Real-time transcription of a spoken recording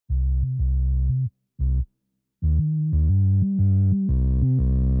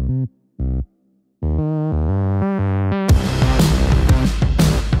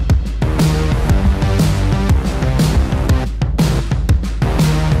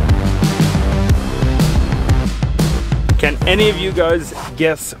Any of you guys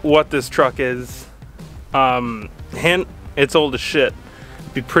guess what this truck is? Hint, it's old as shit.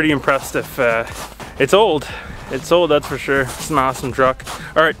 Be pretty impressed if it's old. It's old, that's for sure. It's an awesome truck.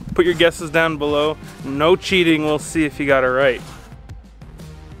 All right, put your guesses down below. No cheating, we'll see if you got it right.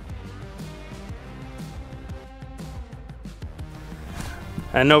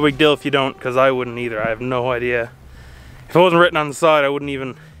 And no big deal if you don't, because I wouldn't either. I have no idea. If it wasn't written on the side, I wouldn't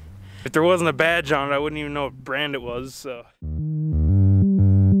even, if there wasn't a badge on it, I wouldn't even know what brand it was, so.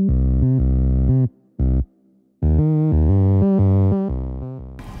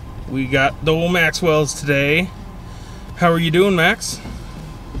 We got the old Maxwell's today. How are you doing, Max?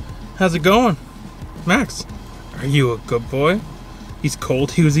 How's it going? Max, are you a good boy? He's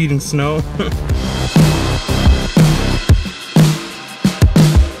cold, he was eating snow.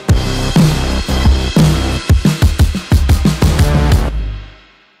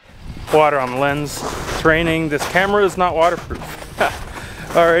 Water on the lens. It's raining. This camera is not waterproof.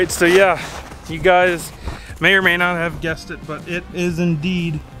 Alright, so yeah, you guys may or may not have guessed it, but it is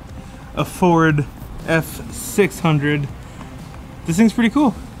indeed a Ford F600. This thing's pretty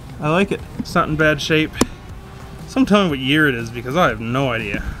cool. I like it. It's not in bad shape. Someone tell me what year it is because I have no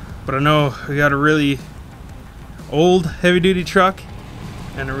idea. But I know we got a really old heavy-duty truck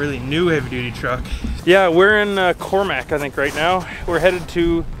and a really new heavy-duty truck. Yeah, we're in Cormac, I think, right now. We're headed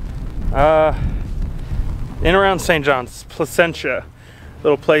to in around St. John's, Placentia,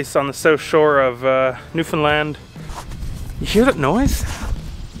 little place on the south shore of Newfoundland. You hear that noise?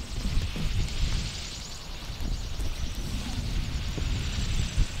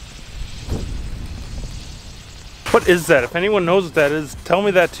 What is that? If anyone knows what that is, tell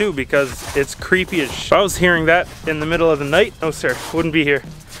me that too, because it's creepy as shit. If I was hearing that in the middle of the night, no sir, wouldn't be here.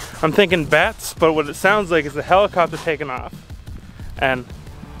 I'm thinking bats, but what it sounds like is a helicopter taking off. And,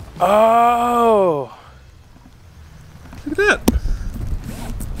 oh! Look at that.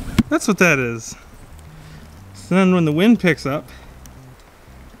 That's what that is. So then when the wind picks up,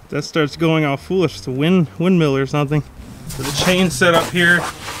 that starts going all foolish. It's a windmill or something. So the chain set up here.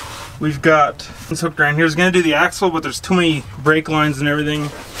 We've got this hooked around here. It's gonna do the axle, but there's too many brake lines and everything.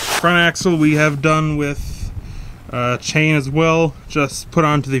 Front axle we have done with chain as well, just put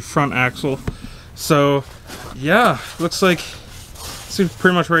onto the front axle. So yeah, looks like it's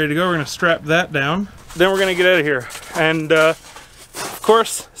pretty much ready to go. We're gonna strap that down. Then we're gonna get out of here. And of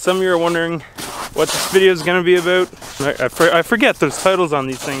course, some of you are wondering what this video is gonna be about. I forget there's titles on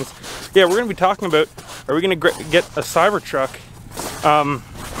these things. Yeah, we're gonna be talking about, are we gonna get a Cybertruck?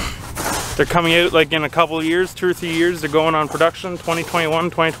 They're coming out like in a couple of years, 2 or 3 years. They're going on production,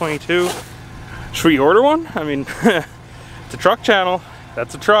 2021, 2022. Should we order one? I mean, it's a truck channel.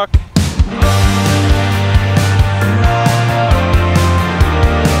 That's a truck.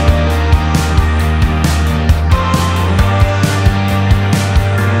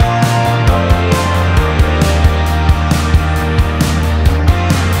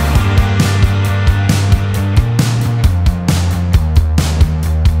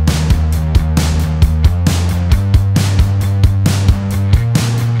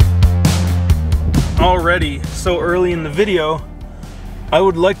 Already so early in the video, I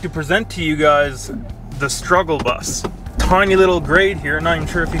would like to present to you guys the struggle bus. Tiny little grade here, not even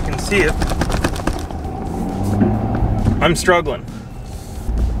sure if you can see it. I'm struggling.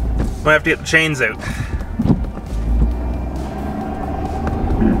 Might have to get the chains out.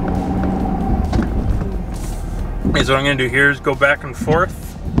 Okay, so what I'm gonna do here is go back and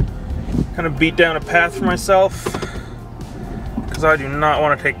forth, kind of beat down a path for myself, because I do not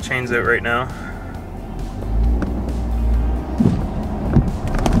want to take the chains out right now.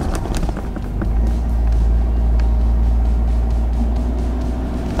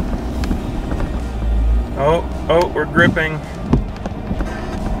 Oh, we're gripping.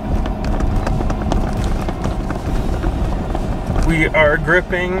 We are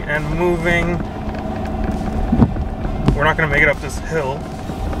gripping and moving. We're not gonna make it up this hill.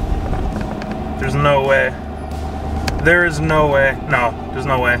 There's no way. There is no way. No, there's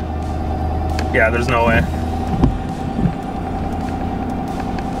no way. Yeah, there's no way.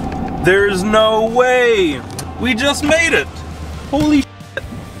 There's no way! We just made it! Holy shit!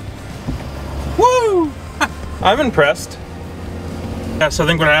 Woo! I'm impressed. Yeah, so I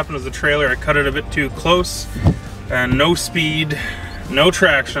think what happened was the trailer, I cut it a bit too close, and no speed, no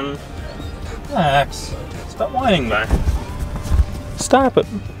traction. Relax. Stop whining, man. Stop it.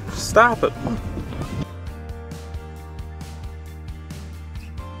 Stop it.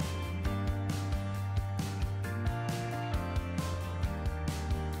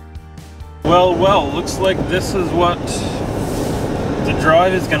 Well, looks like this is what the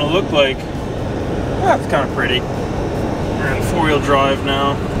drive is gonna look like. That's kind of pretty. We're in four-wheel drive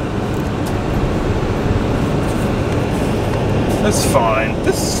now. That's fine.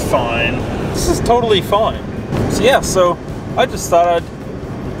 This is fine. This is totally fine. So yeah, so I just thought I'd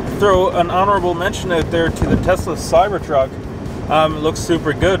throw an honorable mention out there to the Tesla Cybertruck. It looks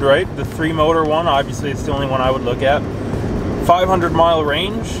super good, right? The 3-motor one, obviously it's the only one I would look at. 500-mile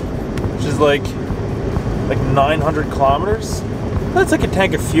range, which is like 900 kilometers. That's like a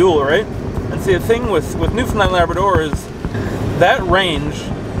tank of fuel, right? And see, the thing with Newfoundland Labrador is that range,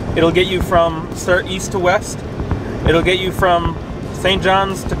 it'll get you from start east to west. It'll get you from St.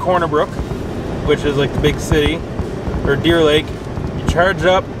 John's to Corner Brook, which is like the big city, or Deer Lake. You charge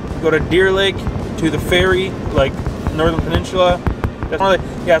up, go to Deer Lake to the ferry, like Northern Peninsula. That's only,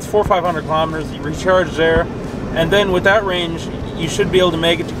 yeah, it's 400 or 500 kilometers. You recharge there, and then with that range, you should be able to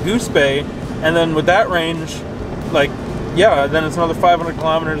make it to Goose Bay, and then with that range, like, yeah, then it's another 500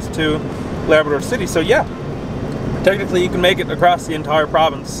 kilometers to Labrador City. So yeah, technically you can make it across the entire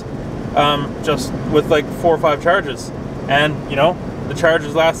province. Just with like 4 or 5 charges, and you know the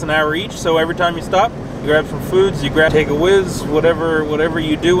charges last an hour each. So every time you stop, you grab some foods, you take a whiz, whatever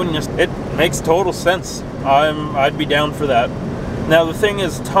you do, and it makes total sense. I'd be down for that. Now the thing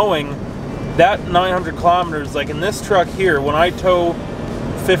is, towing that 900 kilometers, like in this truck here, when I tow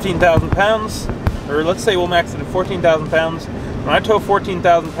 15,000 pounds, or let's say we'll max it at 14,000 pounds. When I tow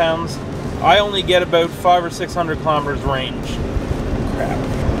 14,000 pounds, I only get about 500 or 600 kilometers range.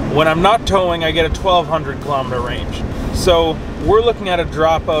 Crap. When I'm not towing, I get a 1,200 kilometer range. So we're looking at a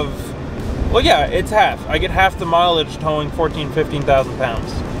drop of, well, yeah, it's half. I get half the mileage towing 15,000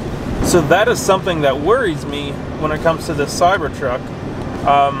 pounds. So that is something that worries me when it comes to this Cybertruck.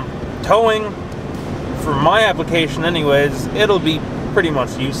 Towing, for my application anyways, it'll be pretty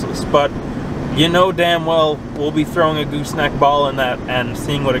much useless. But you know damn well we'll be throwing a gooseneck ball in that and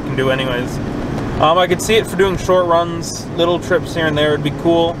seeing what it can do anyways. I could see it for doing short runs, little trips here and there. It'd be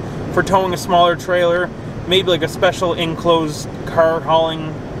cool for towing a smaller trailer, maybe like a special enclosed car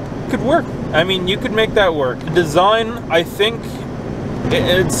hauling. Could work. I mean, you could make that work. The design, I think,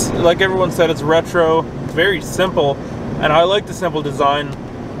 it's like everyone said, it's retro, very simple, and I like the simple design.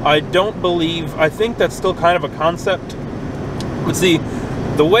 I think that's still kind of a concept. But see,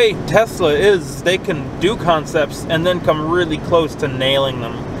 the way Tesla is, they can do concepts and then come really close to nailing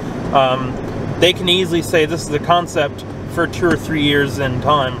them. They can easily say this is a concept for 2 or 3 years in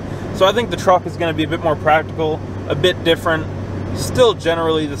time. So I think the truck is going to be a bit more practical, a bit different, still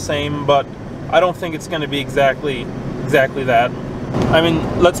generally the same, but I don't think it's going to be exactly that. I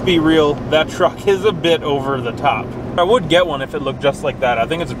mean, let's be real, that truck is a bit over the top. I would get one if it looked just like that. I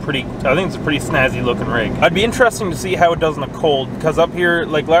think it's a pretty snazzy looking rig. I'd be interesting to see how it does in the cold, because up here,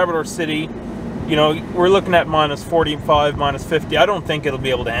 like Labrador City, you know, we're looking at minus 45, minus 50. I don't think it'll be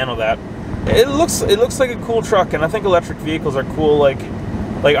able to handle that. It looks like a cool truck, and I think electric vehicles are cool. Like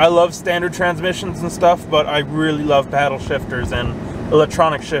I love standard transmissions and stuff, but I really love paddle shifters and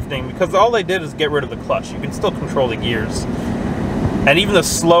electronic shifting, because all they did is get rid of the clutch. You can still control the gears, and even the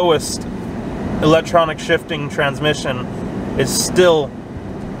slowest electronic shifting transmission is still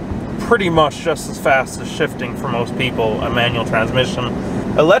pretty much just as fast as shifting for most people, a manual transmission.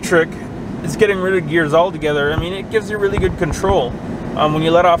 Electric is getting rid of gears altogether. I mean, it gives you really good control. When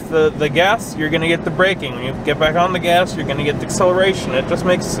you let off the gas, you're going to get the braking. When you get back on the gas, you're going to get the acceleration. It just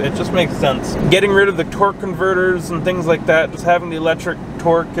makes sense. Getting rid of the torque converters and things like that, just having the electric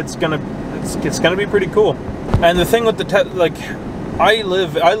torque, it's gonna be pretty cool. And the thing with the I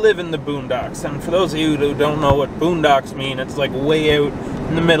live in the boondocks, and for those of you who don't know what boondocks mean, it's like way out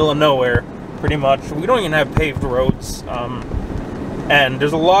in the middle of nowhere, pretty much. We don't even have paved roads. And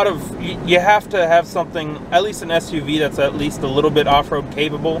there's a lot of, you have to have something, at least an SUV that's at least a little bit off-road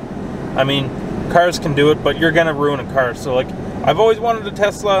capable. I mean, cars can do it, but you're gonna ruin a car. So like, I've always wanted a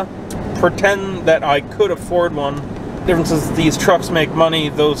Tesla, pretend that I could afford one. The difference is these trucks make money,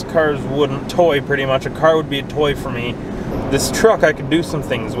 those cars wouldn't toy pretty much. A car would be a toy for me. This truck I could do some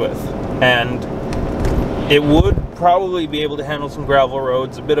things with, and it would probably be able to handle some gravel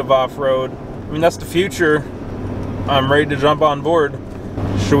roads, a bit of off-road. I mean, that's the future. I'm ready to jump on board.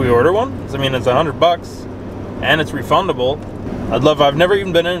 Should we order one? I mean, it's $100 and it's refundable. I've never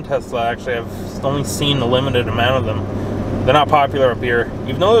even been in a Tesla, actually. I've only seen a limited amount of them. They're not popular up here.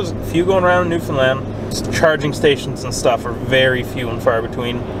 Even though there's a few going around in Newfoundland, charging stations and stuff are very few and far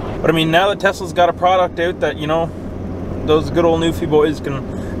between. But I mean, now that Tesla's got a product out that, you know, those good old Newfie boys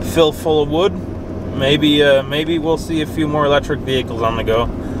can fill full of wood, maybe we'll see a few more electric vehicles on the go.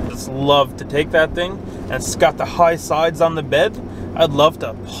 Just love to take that thing, and it's got the high sides on the bed. I'd love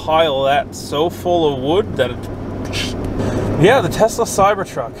to pile that so full of wood that it Yeah, the Tesla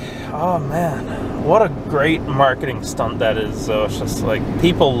Cybertruck. Oh man, what a great marketing stunt that is. So it's just like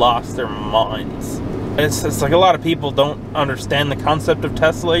people lost their minds. It's like a lot of people don't understand the concept of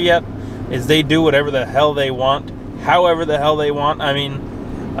Tesla yet. Is they do whatever the hell they want, however the hell they want. I mean,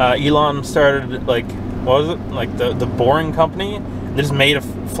 Elon started like, what was it? Like the Boring Company. They just made a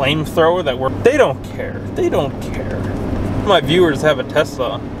flamethrower that worked. They don't care. They don't care. If my viewers have a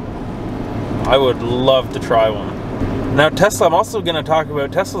Tesla, I would love to try one. Now Tesla, I'm also going to talk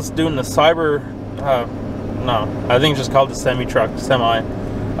about, Tesla's doing the no, I think it's just called the semi.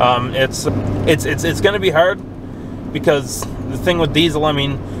 It's going to be hard because the thing with diesel, I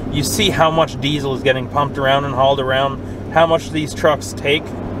mean, you see how much diesel is getting pumped around and hauled around, how much these trucks take.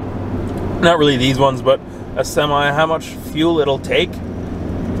 Not really these ones, but a semi, how much fuel it'll take.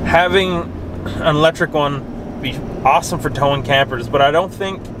 Having an electric one would be awesome for towing campers, but I don't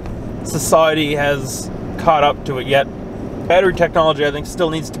think society has caught up to it yet. Battery technology, I think, still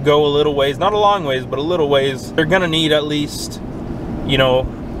needs to go a little ways, not a long ways, but a little ways. They're gonna need at least, you know,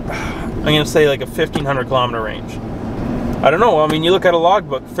 I'm gonna say like a 1,500 kilometer range. I don't know. I mean, you look at a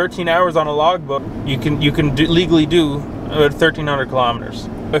logbook, 13 hours on a logbook, you can legally do about 1,300 kilometers.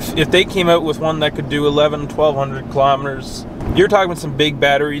 If they came out with one that could do 1,200 kilometers, you're talking about some big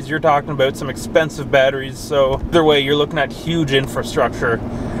batteries, you're talking about some expensive batteries, so either way, you're looking at huge infrastructure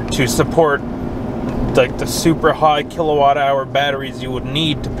to support like the super high kilowatt hour batteries you would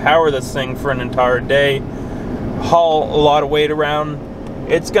need to power this thing for an entire day, haul a lot of weight around.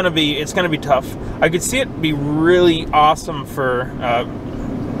 It's gonna be tough. I could see it be really awesome for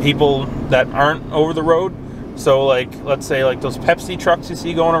people that aren't over the road. So like, let's say like those Pepsi trucks you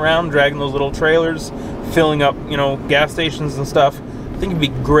see going around, dragging those little trailers, filling up, you know, gas stations and stuff. I think it'd be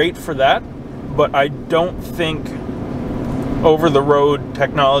great for that, but I don't think over the road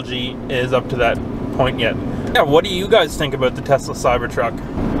technology is up to that point yet. Yeah, what do you guys think about the Tesla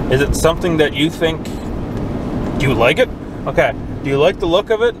Cybertruck? Is it something that you think, do you like it? Okay, do you like the look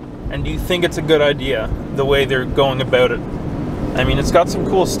of it? And do you think it's a good idea, the way they're going about it? I mean, it's got some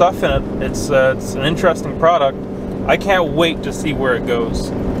cool stuff in it. It's an interesting product. I can't wait to see where it goes.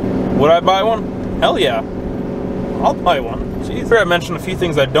 Would I buy one? Hell yeah. I'll buy one. Jeez. I mentioned a few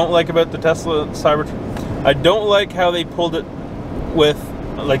things I don't like about the Tesla Cybertruck. I don't like how they pulled it with,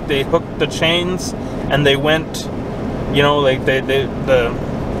 like, they hooked the chains and they went, you know, like the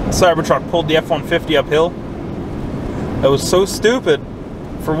Cybertruck pulled the F-150 uphill. That was so stupid.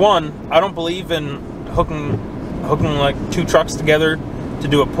 For one, I don't believe in hooking like two trucks together to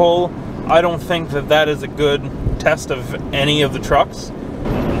do a pull. I don't think that is a good test of any of the trucks.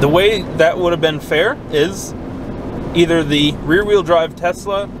 The way that would have been fair is either the rear-wheel drive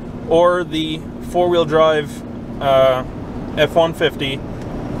Tesla or the four-wheel drive F-150.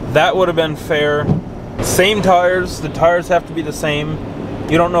 That would have been fair. Same tires, the tires have to be the same.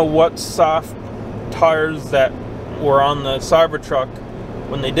 You don't know what soft tires that were on the Cybertruck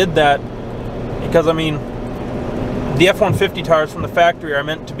when they did that, because I mean, the F-150 tires from the factory are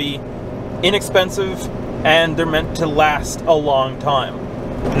meant to be inexpensive and they're meant to last a long time.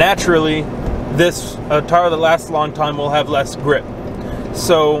 Naturally, this tire that lasts a long time will have less grip.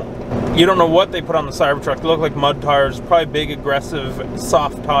 So you don't know what they put on the Cybertruck. They look like mud tires, probably big, aggressive,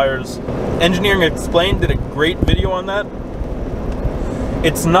 soft tires. Engineering Explained did a great video on that.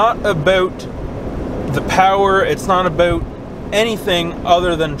 It's not about the power, it's not about anything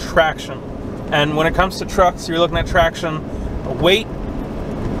other than traction. And when it comes to trucks, you're looking at traction, the weight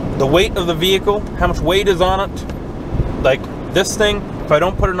of the vehicle, how much weight is on it. Like this thing, if I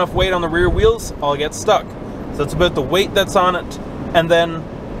don't put enough weight on the rear wheels, I'll get stuck. So it's about the weight that's on it, and then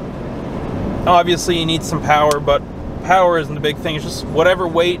obviously you need some power, but power isn't the big thing. It's just whatever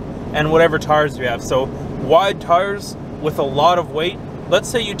weight and whatever tires you have. So wide tires with a lot of weight. Let's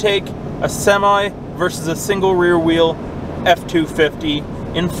say you take a semi versus a single rear wheel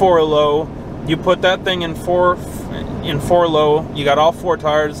F-250 in 4 low. You put that thing in four low, you got all 4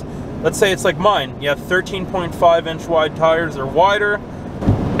 tires. Let's say it's like mine. You have 13.5 inch wide tires or wider,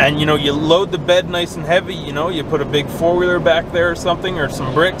 and you know, you load the bed nice and heavy, you know, you put a big 4-wheeler back there or something, or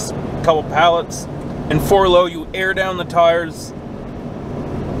some bricks, a couple pallets. In 4 low, you air down the tires,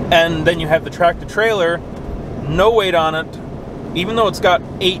 and then you have the tractor trailer, no weight on it, even though it's got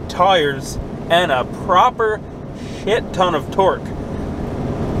 8 tires and a proper shit ton of torque.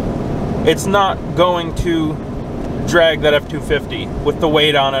 It's not going to drag that F-250 with the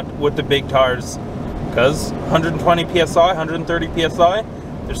weight on it, with the big tires, because 120 psi, 130 psi,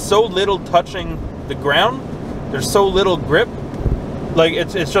 there's so little touching the ground, there's so little grip, like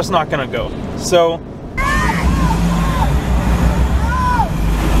it's just not gonna go. So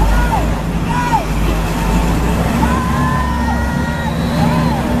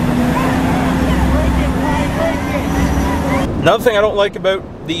Another thing I don't like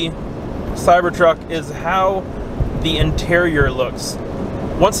about the Cybertruck is how the interior looks.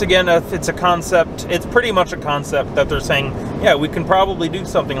 Once again, if it's a concept, it's pretty much a concept that they're saying, yeah, we can probably do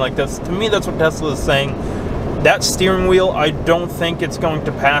something like this. To me, that's what Tesla is saying. That steering wheel, I don't think it's going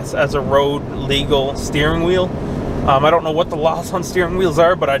to pass as a road legal steering wheel. I don't know what the laws on steering wheels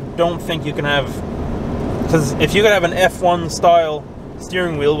are, but I don't think you can have, because if you could have an F1 style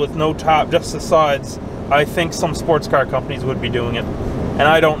steering wheel with no top, just the sides, I think some sports car companies would be doing it. And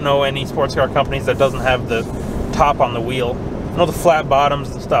I don't know any sports car companies that doesn't have the top on the wheel. I know the flat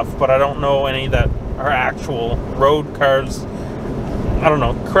bottoms and stuff, but I don't know any that are actual road cars. I don't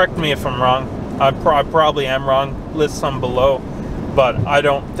know, correct me if I'm wrong. I probably am wrong, list some below, but I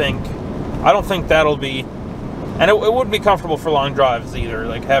don't think that'll be, and it wouldn't be comfortable for long drives either,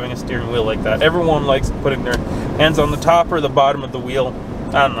 like having a steering wheel like that. Everyone likes putting their hands on the top or the bottom of the wheel.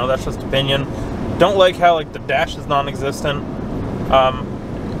 I don't know, that's just opinion. Don't like how like the dash is non-existent.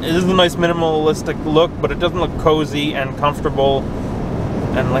 It is a nice minimalistic look, but it doesn't look cozy and comfortable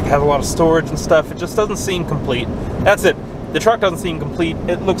and like has a lot of storage and stuff. It just doesn't seem complete. That's it. The truck doesn't seem complete.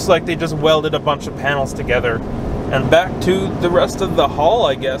 It looks like they just welded a bunch of panels together. And back to the rest of the haul,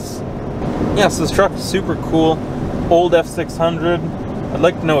 I guess. Yes, this truck is super cool. Old F600. I'd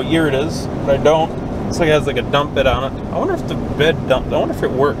like to know what year it is, but I don't. Looks like it has like a dump bed on it. I wonder if the bed dump, I wonder if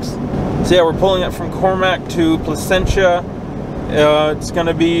it works. So yeah, we're pulling up from Cormac to Placentia. It's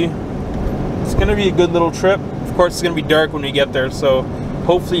gonna be a good little trip. Of course, it's gonna be dark when we get there, so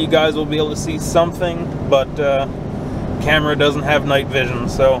hopefully you guys will be able to see something, but camera doesn't have night vision,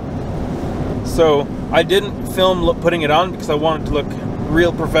 so I didn't film putting it on because I wanted to look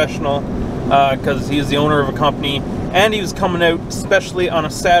real professional, because he's the owner of a company and he was coming out especially on a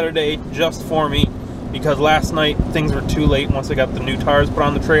Saturday just for me, because last night things were too late once I got the new tires put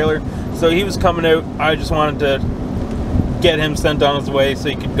on the trailer. So he was coming out. I just wanted to get him sent on his way so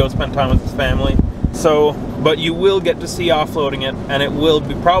he could go spend time with his family. So, but you will get to see offloading it, and it will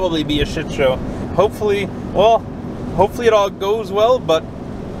probably be a shit show. Hopefully, well, hopefully it all goes well, but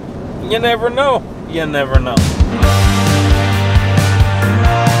you never know. You never know.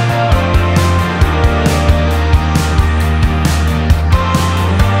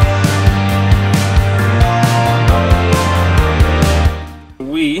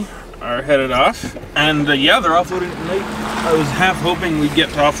 We are headed off, and yeah, they're offloading tonight. I was half hoping we'd get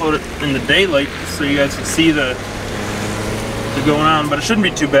to offload it in the daylight so you guys could see the going on, but it shouldn't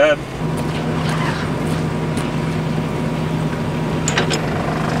be too bad.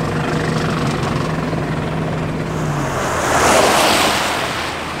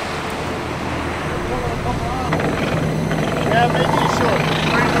 Yeah, maybe short.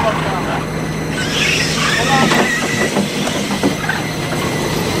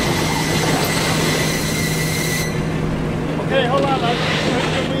 Okay, hold on. I'll just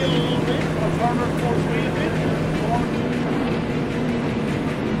turn the wheel a little bit. I'll turn it towards me a bit.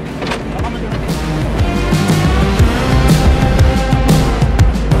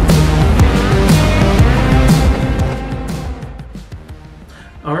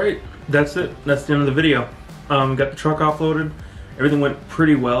 Alright, that's it. That's the end of the video. Got the truck offloaded. Everything went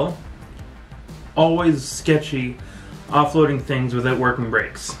pretty well. Always sketchy offloading things without working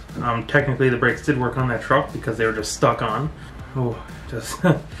brakes. Technically the brakes did work on that truck because they were just stuck on. Oh, just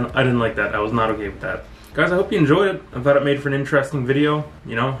I didn't like that. I was not okay with that. Guys, I hope you enjoyed it. I thought it made for an interesting video.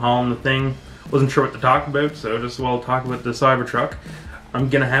 You know, hauling the thing. Wasn't sure what to talk about, so just talk about the Cybertruck. I'm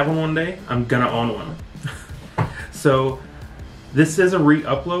gonna have one day. I'm gonna own one. So this is a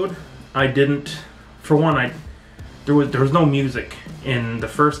re-upload. I didn't, for one, there was no music in the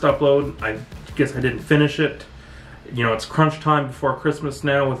first upload. I guess I didn't finish it. You know, it's crunch time before Christmas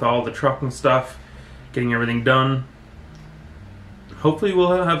now with all the trucking stuff, getting everything done. Hopefully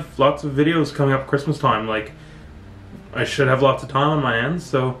we'll have lots of videos coming up Christmas time. Like, I should have lots of time on my hands,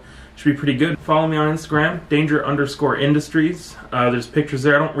 so it should be pretty good. Follow me on Instagram, danger_industries. There's pictures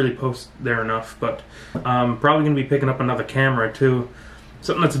there. I don't really post there enough, but I'm probably going to be picking up another camera too.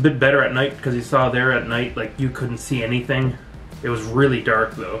 Something that's a bit better at night, because you saw there at night, like, you couldn't see anything. It was really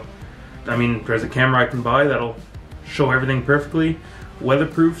dark though. I mean, there's a camera I can buy that'll show everything perfectly,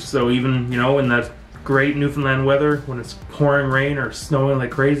 weatherproof, so even, you know, in that great Newfoundland weather when it's pouring rain or snowing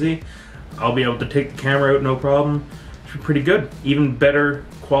like crazy, I'll be able to take the camera out no problem. Should be pretty good. Even better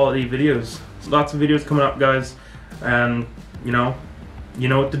quality videos. Lots of videos coming up, guys, and you know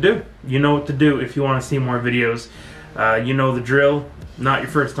what to do. You know what to do if you want to see more videos. You know the drill. Not your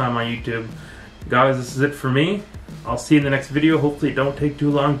first time on YouTube. Guys, this is it for me. I'll see you in the next video. Hopefully it don't take too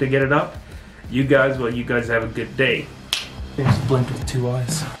long to get it up. You guys have a good day. There's Blink with 2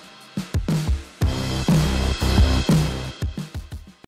 eyes.